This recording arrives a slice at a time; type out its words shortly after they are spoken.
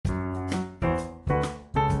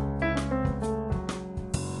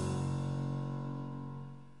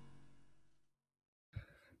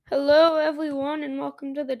Hello, everyone, and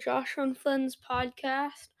welcome to the Josho and Friends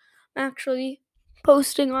podcast. I'm actually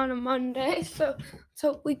posting on a Monday, so let's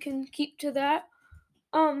hope we can keep to that.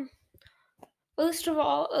 First of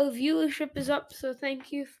all, our viewership is up, so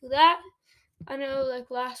thank you for that. I know,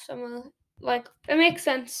 last summer, it makes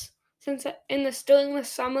sense since during the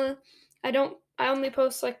summer, I only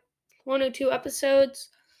post 1 or 2 episodes,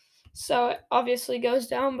 so it obviously goes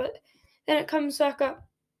down, but then it comes back up,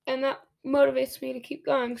 and that motivates me to keep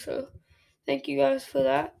going. So thank you guys for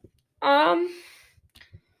that.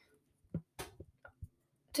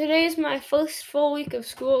 Today's my first full week of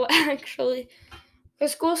school, actually.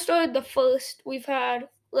 Because school started the first. We've had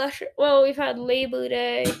Labor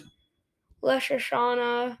Day, Rosh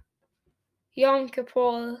Hashanah, Yom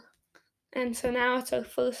Kippur, and so now it's our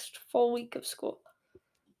first full week of school.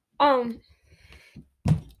 So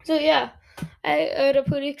yeah, I had a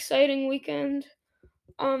pretty exciting weekend.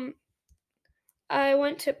 I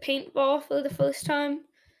went to paintball for the first time.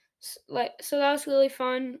 So that was really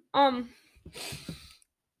fun.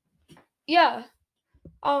 Yeah.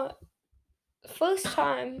 First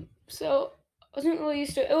time, so I wasn't really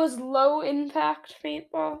used to it. It was low impact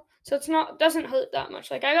paintball, so doesn't hurt that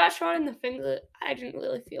much. I got shot in the finger, I didn't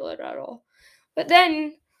really feel it at all. But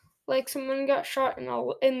then, someone got shot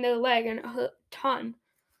in their leg and it hurt a ton.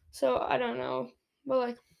 So I don't know,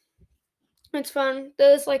 but it's fun.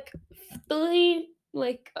 There's 3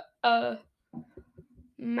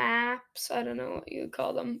 maps. I don't know what you would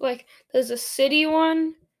call them. There's a city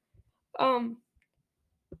one, a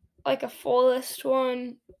forest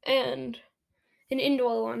one, and an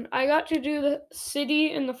indoor one. I got to do the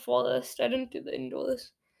city and the forest. I didn't do the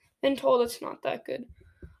indoors. Been told it's not that good.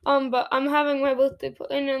 But I'm having my birthday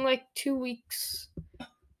put in 2 weeks.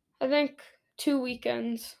 I think 2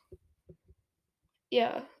 weekends.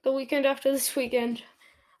 Yeah, the weekend after this weekend,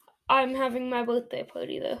 I'm having my birthday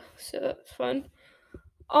party though, so that's fun.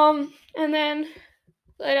 And then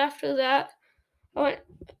right after that, I went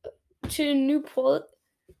to Newport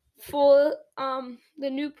for the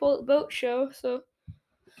Newport Boat Show. So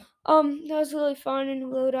that was really fun in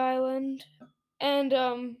Rhode Island, and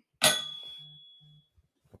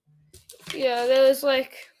yeah, there was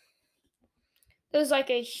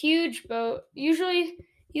a huge boat. Usually,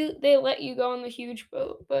 they let you go on the huge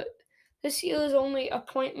boat, but this year was only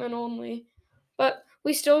appointment only. But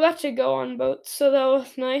we still got to go on boats, so that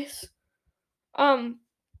was nice. Yeah,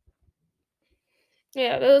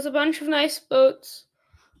 there was a bunch of nice boats.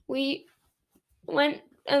 We went,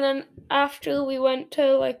 and then after we went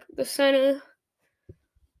to the center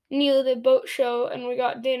near the boat show, and we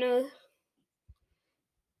got dinner.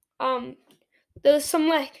 There was some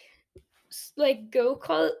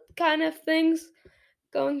go-kart kind of things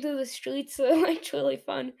going through the streets. So they're really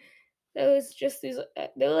fun. There was just these.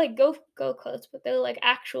 They were go-karts, but they were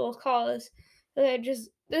actual cars.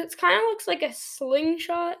 It kind of looks like a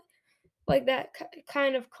slingshot, that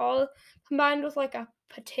kind of car combined with a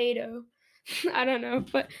potato. I don't know,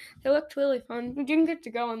 but they looked really fun. We didn't get to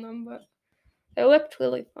go on them, but they looked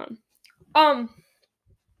really fun.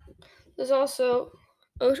 There's also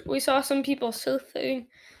we saw some people surfing in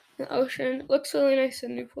the ocean. It looks really nice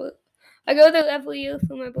in Newport. I go there every year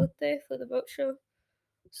for my birthday for the boat show.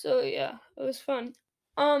 So yeah, it was fun.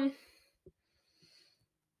 I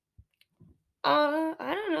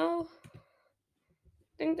don't know.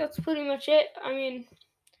 I think that's pretty much it. I mean,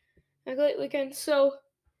 a great weekend. So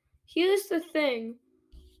here's the thing.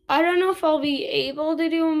 I don't know if I'll be able to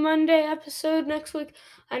do a Monday episode next week.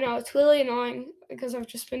 I know it's really annoying because I've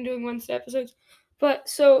just been doing Wednesday episodes. But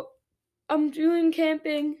so I'm doing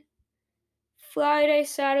camping Friday,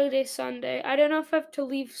 Saturday, Sunday. I don't know if I have to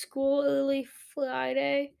leave school early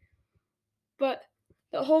Friday, but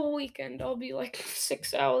the whole weekend I'll be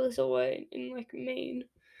 6 hours away in Maine.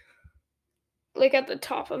 At the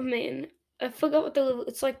top of Maine. I forgot what the river,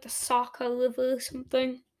 it's the Saco River or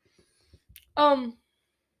something. But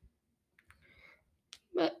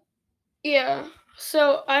yeah,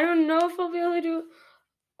 so I don't know if I'll be able to do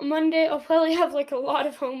Monday. I'll probably have a lot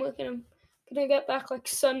of homework and I'm gonna get back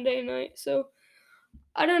Sunday night. So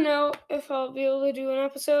I don't know if I'll be able to do an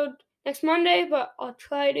episode next Monday, but I'll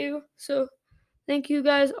try to. So thank you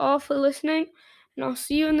guys all for listening, and I'll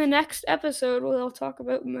see you in the next episode where I'll talk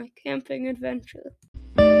about my camping adventure.